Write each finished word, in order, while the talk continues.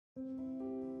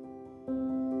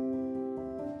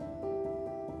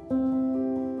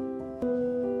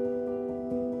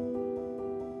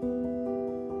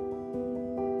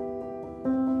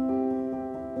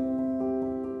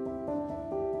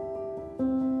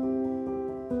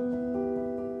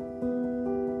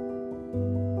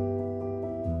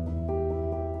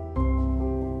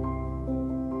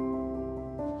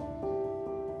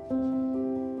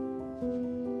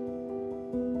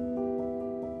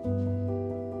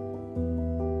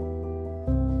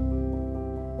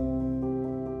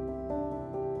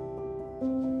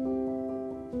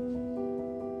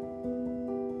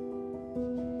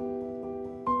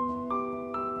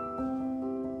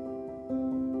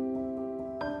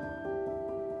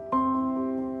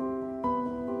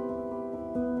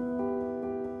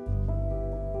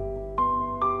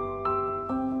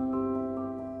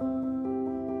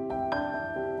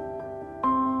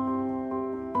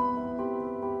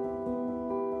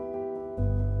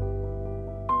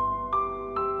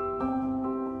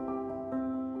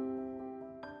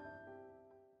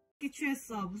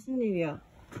취했어. 무슨 일이야?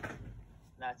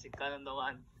 나 집 가는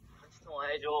동안 같이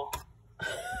통화해줘.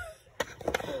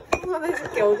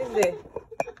 통화해줄게. 어딘데?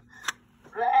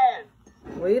 프렌드!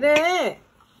 왜 이래?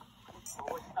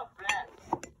 보고 싶다, 프렌드.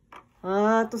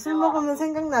 아, 또 술 먹으면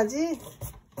생각나지?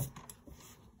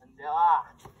 언제 와?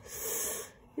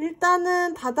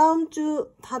 일단은 다다음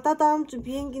주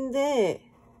비행기인데.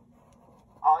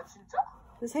 아, 진짜?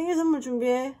 생일 선물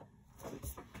준비해.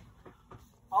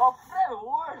 아, 프렌드,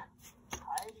 5월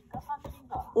 4일인가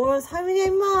 3일인가? 5월 3일이야,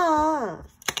 임마.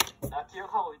 나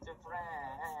기억하고 있지,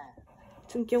 프렌드.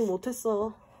 좀 기억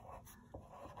못했어.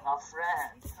 나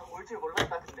프렌드. 올 줄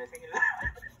몰랐다, 근데 생일날.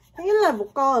 생일날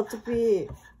못 가. 어차피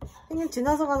생일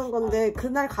지나서 가는 건데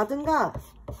그날 가든가.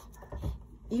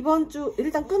 이번 주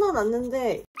일단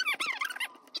끊어놨는데.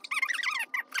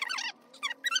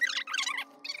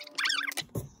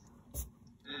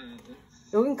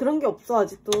 여긴 그런 게 없어.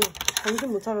 아직도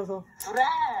정신 못 차려서. 프렌드!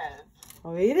 아,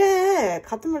 왜 이래?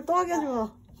 같은 말 또 하게 하지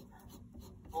마.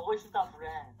 보고 싶다,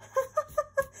 프렌드.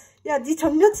 야, 네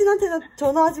전 여친한테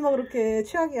전화하지 마. 그렇게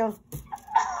최악이야.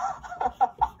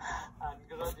 안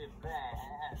그러지,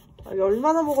 프렌드. 아니,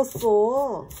 얼마나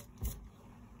먹었어?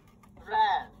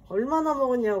 프렌드. 얼마나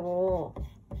먹었냐고.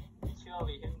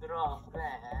 취업이 힘들어,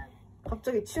 프렌드.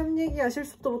 갑자기 취업 얘기야.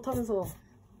 실습도 못하면서.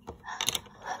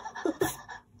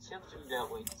 취업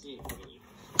준비하고 있지, 우리.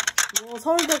 뭐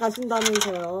서울대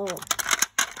가신다면서요. 뭐야,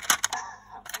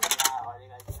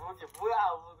 어디가 이게 뭐야,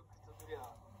 무슨 소리야.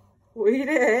 왜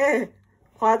이래?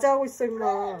 과제하고 있어,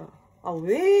 임마. 아,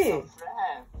 왜?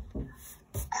 프렌드.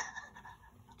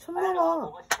 천내가.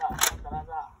 보고 싶다.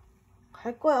 한잔하자.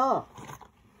 갈 거야.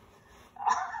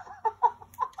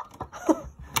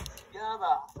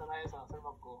 미안하다. 전화해서 술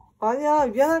먹고. 아니야,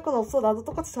 미안할 건 없어. 나도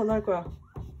똑같이 전화할 거야.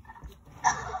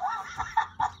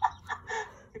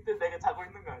 그때 내가 자고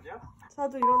있는 거 아니야?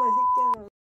 자도 일어나, 이 새끼야.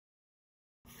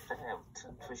 그래,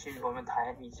 아무튼 조심히 보면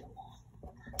다행이지 뭐.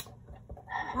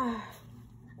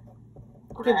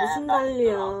 이게 무슨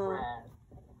난리야. 그래.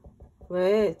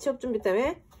 왜? 취업 준비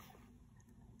때문에?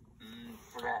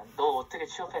 그래. 너 어떻게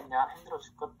취업했냐? 힘들어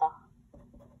죽겠다.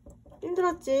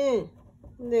 힘들었지.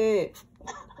 근데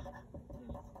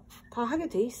다 하게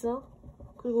돼 있어.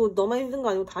 그리고 너만 힘든 거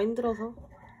아니고 다 힘들어서.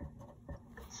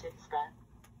 그치,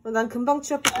 그래. 난 금방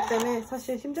취업했기 때문에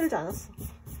사실 힘들지 않았어.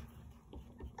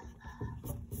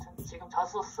 지금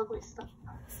자소 쓰고 있어.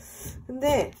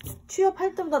 근데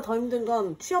취업할 때보다 더 힘든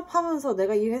건 취업하면서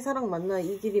내가 이 회사랑 만나,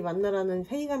 이 길이 만나라는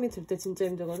회의감이 들 때 진짜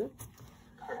힘들거든?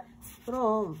 그래.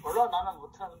 그럼. 물론 나는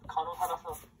못한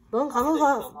간호사라서. 넌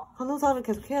간호사를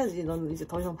계속 해야지. 넌 이제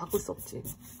더 이상 바꿀 수 없지.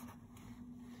 그치,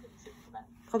 그래.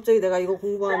 갑자기 내가 이거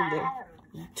공부하는데.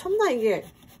 미쳤나, 이게?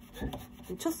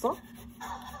 미쳤어?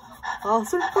 아,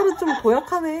 술버릇 좀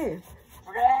고약하네.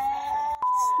 그래.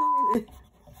 신놈이네.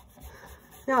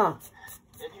 야,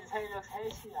 여긴 새벽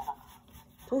 3시야.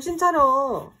 정신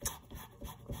차려.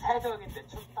 새벽인데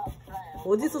춥다. 그래.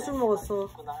 어디서 술 먹었어?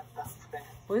 그래.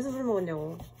 어디서 술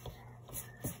먹었냐고.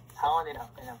 상원이랑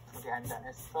그냥 둘이 한잔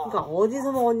했어. 그러니까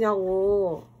어디서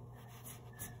먹었냐고.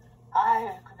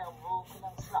 아이, 그냥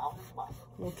술 아무 데서 마셔.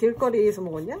 뭐 길거리에서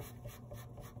먹었냐?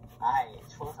 아이,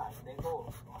 추워서 안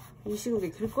되고. 이 시국에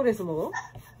길거리에서 먹어?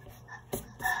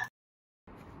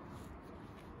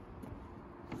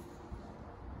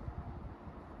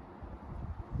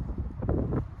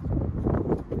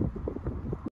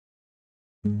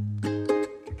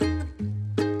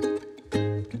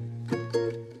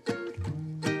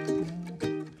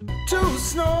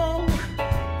 Snow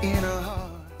in a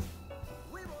heart.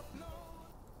 We both know.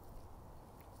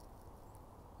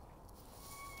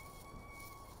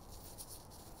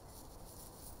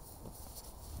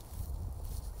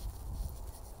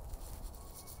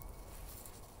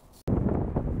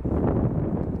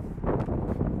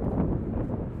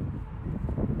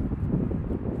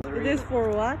 It is for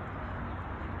what?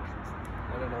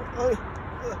 I don't know.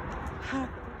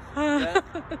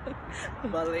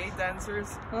 Ballet dancers,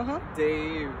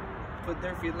 they put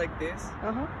their feet like this,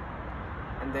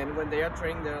 and then when they are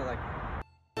training, they're like.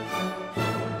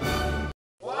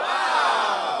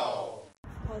 와우!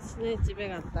 버스네 집에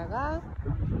갔다가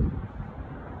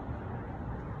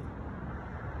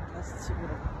다시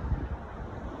집으로.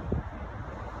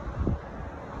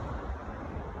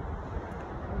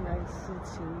 날씨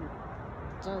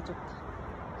진짜 좋다.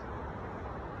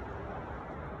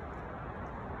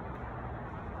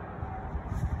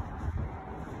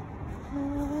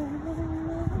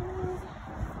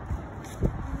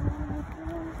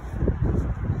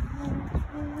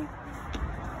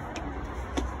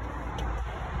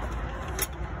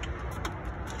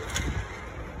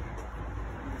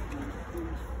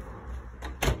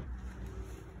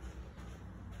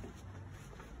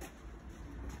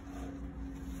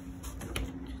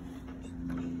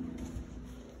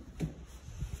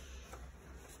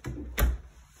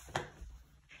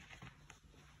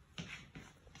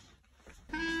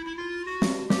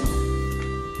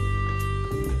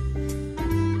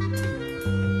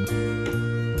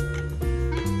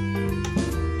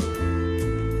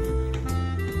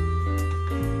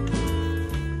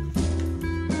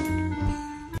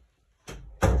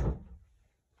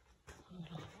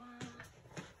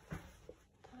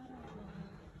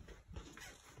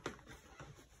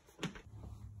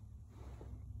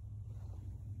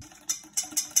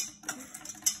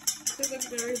 They look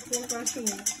very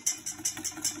professional.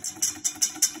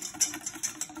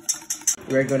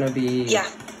 We're gonna be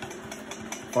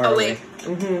far away.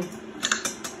 Okay.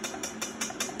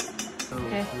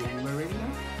 We're ready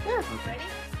now? Yeah. Okay.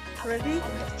 Ready?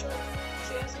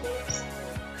 Cheers, babes.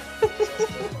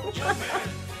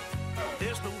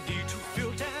 There's no need to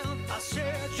feel down. I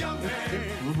said, young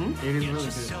man. It is really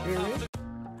good. Really?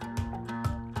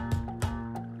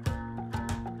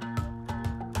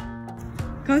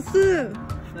 가스!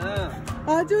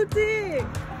 아 좋지!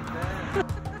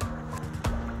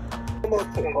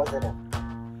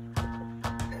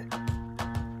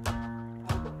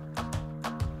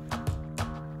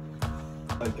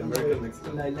 Like American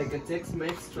Mexican. Like a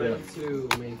Tex-Mex trying to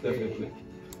make Definitely.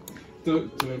 To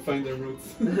find their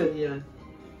roots. yeah.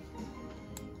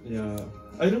 Yeah.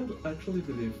 I don't actually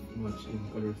believe much in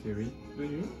color theory. Do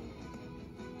you?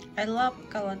 I love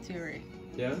color theory.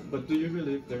 Yeah, but do you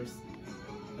believe there's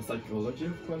a psychology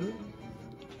of color?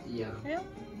 Yeah. Yeah.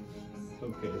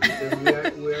 Okay.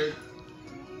 Because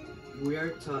we are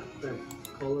taught that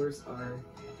colors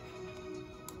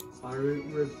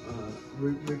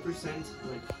represent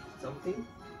like something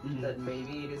that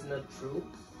maybe it is not true,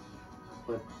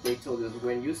 but they told us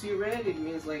when you see red it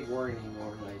means like warning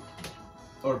or like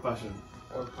Or passion.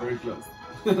 Very close.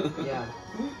 yeah.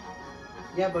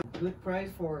 Yeah, but good price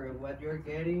for what you're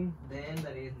getting, then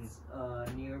that is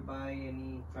nearby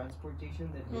any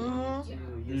transportation that you need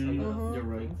to use a lot of. You're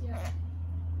right. Yeah.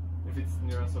 If it's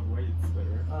near a subway, it's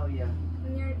better. Oh yeah.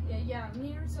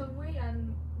 Near Subway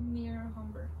and near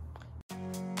Humber.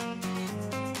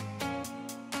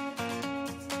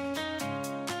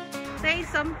 Say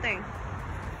something.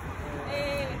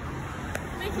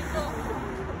 Mexico.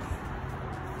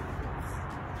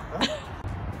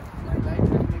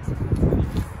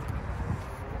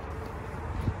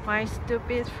 My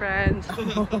stupid friend.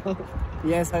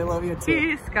 Yes, I love you too.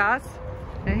 He is Gus,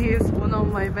 and he is one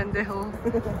of my bendejo.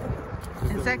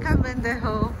 And second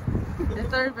bendejo, the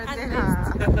third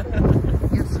bendeja.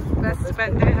 Yes, best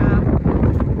bendeja.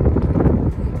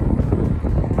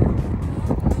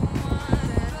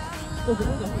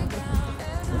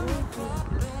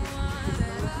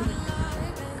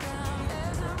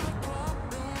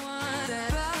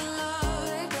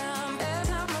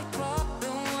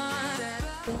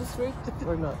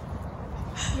 Or not?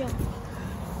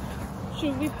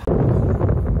 Should we?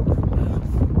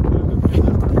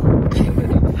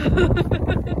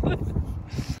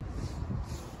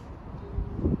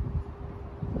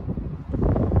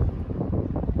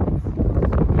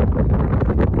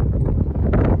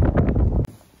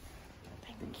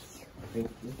 Thank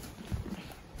you.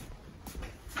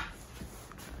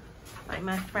 Bye,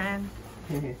 my friend.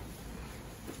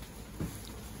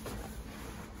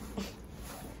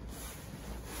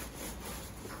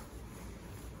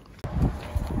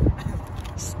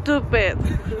 Stupid.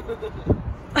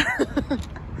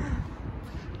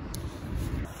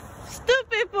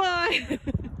 Stupid boy.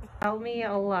 Tell me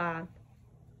a lot.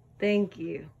 Thank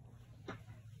you.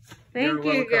 Thank You're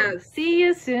you, welcome. guys. See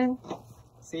you soon.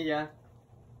 See ya.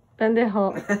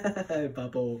 Pendejo.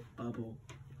 Bubble, bubble.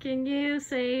 Can you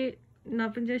say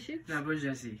나쁜 자식? Double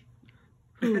Jesse.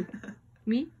 Who?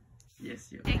 Me?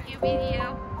 Yes, you. Thank you,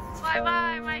 video. Bye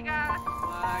bye, my God.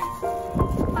 Bye.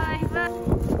 Bye bye.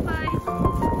 Bye.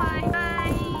 Bye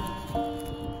bye.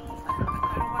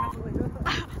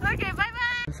 Okay, bye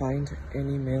bye. Find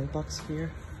any mailbox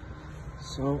here,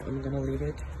 so I'm gonna leave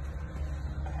it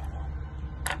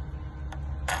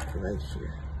right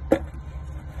here.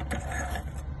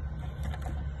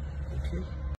 Okay.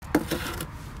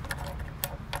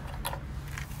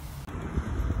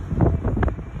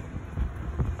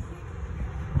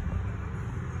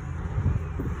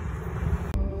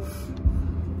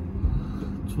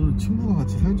 저는 친구가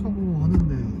같이 살자고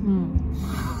하는데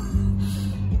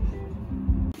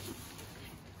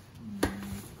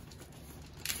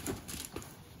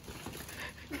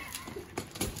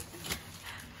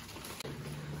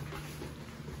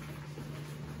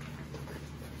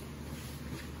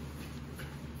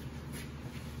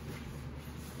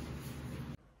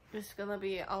This is gonna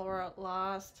be our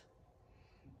last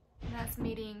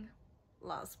meeting.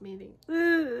 meeting.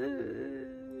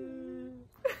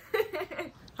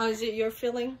 How is it you're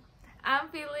feeling? I'm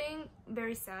feeling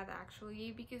very sad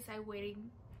actually because I waited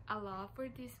a lot for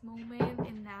this moment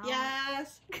and now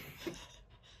Yes.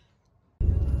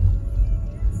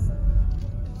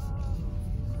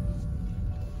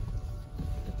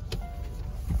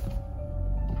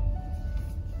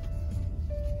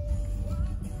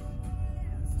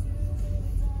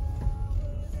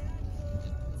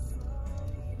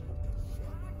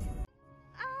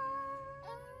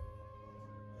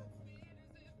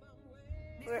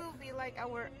 will be like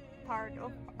our part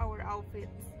of our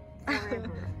outfits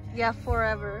forever. Yeah,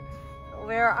 forever.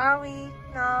 Where are we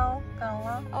now,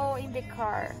 Carla? Oh, in the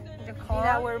car. In the In car?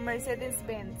 our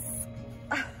Mercedes-Benz.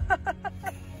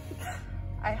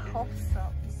 I hope so.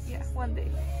 Yeah, one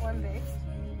day. One day.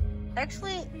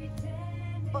 Actually,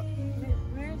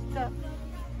 where's the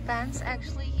Benz?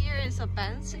 Actually, here is a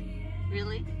Benz.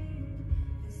 Really?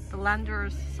 The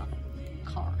Lander's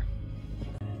car.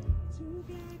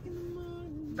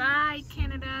 Bye,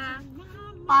 Canada.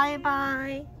 Bye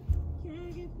bye.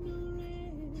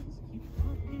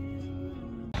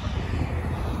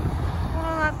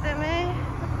 코로나 때문에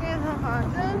학교에서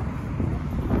받은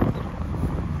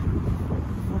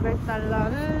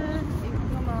 500달러를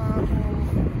입금하고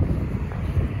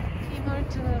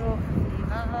티몰튼으로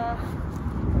갑니다.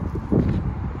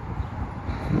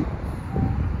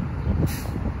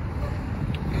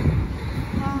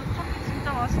 아, 커피 진짜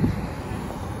맛있어.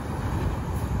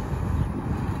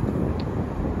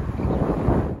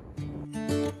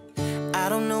 I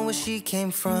don't know where she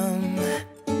came from.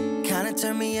 Kinda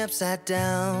turned me upside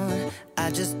down.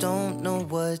 I just don't know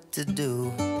what to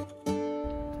do.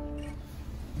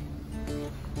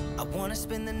 I wanna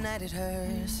spend the night at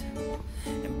hers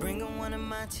and bring her one of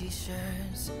my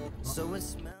t-shirts so it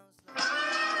smells like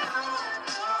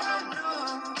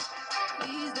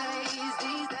these days.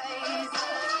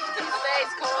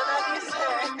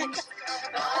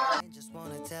 I just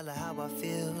wanna tell her how I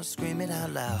feel, scream it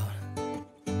out loud.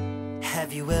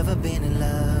 Have you ever been in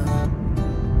love?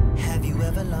 Have you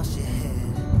ever lost your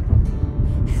head?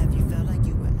 Have you felt like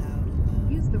you were out of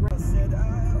love? Use the right. Said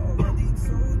I already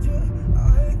told you.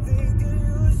 I think that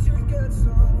you should get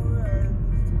some rest.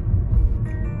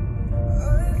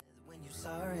 When you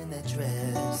saw her in that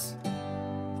dress,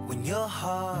 when your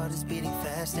heart is beating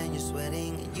fast and you're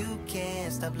sweating and you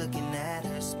can't stop looking at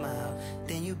her smile,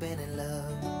 then you've been in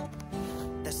love.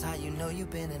 That's how you know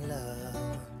you've been in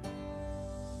love.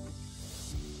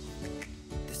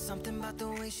 Something about the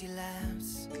way she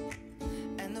laughs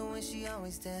and the way she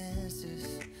always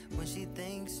dances when she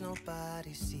thinks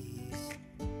nobody sees.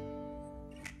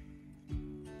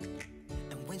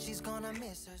 And when she's gone, I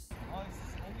miss her.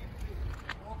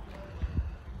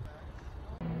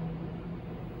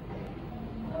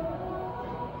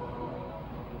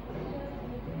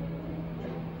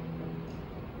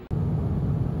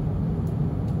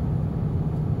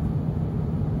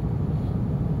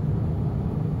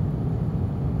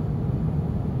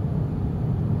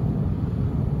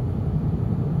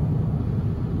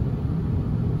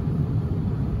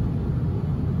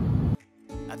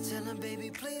 I tell her, baby,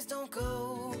 please don't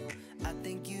go. I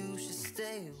think you should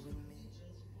stay with me.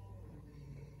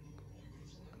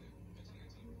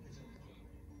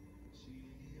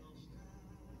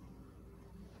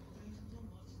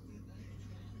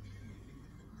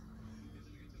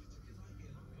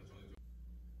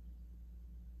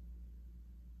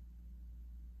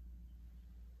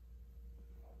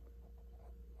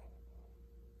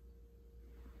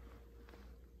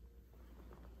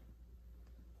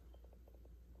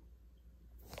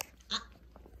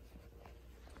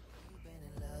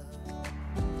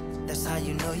 That's how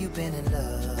you know you've been in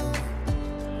love.